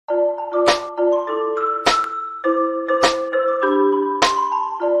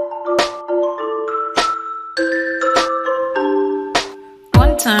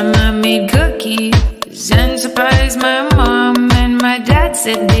time I made cookies and surprised my mom and my dad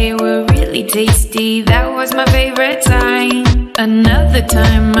said they were really tasty. That was my favorite time. Another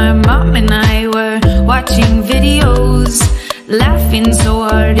time my mom and I were watching videos, laughing so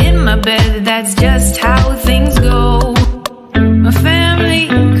hard in my bed. That's just how things go. My family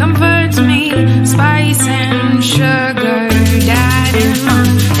comforts me, spice and sugar. Dad and mom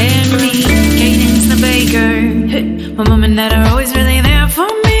and me, Cadence the baker. My mom and dad are always really there for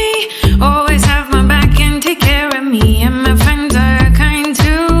me, always have my back and take care of me. And my friends are kind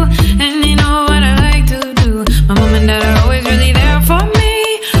too, and they know what I like to do. My mom and dad are always really there for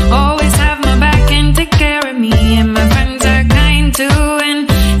me, always have my back and take care of me. And my friends are kind too, and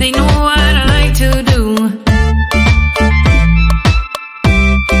they know what I like to do.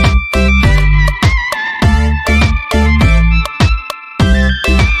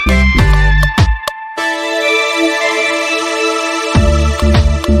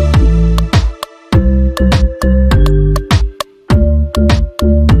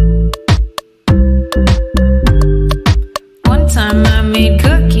 Time I made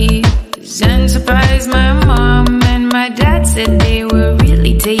cookies and surprised my mom and my dad said they were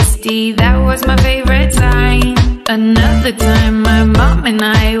really tasty. That was my favorite time. Another time my mom and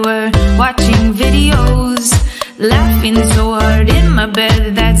I were watching videos, laughing so hard in my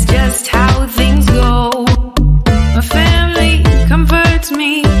bed. That's just how things go. My family comforts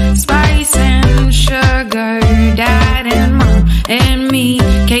me, spice and sugar. Dad and mom and me,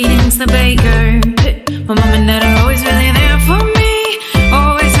 Cadence the baker. My mom and dad are always really there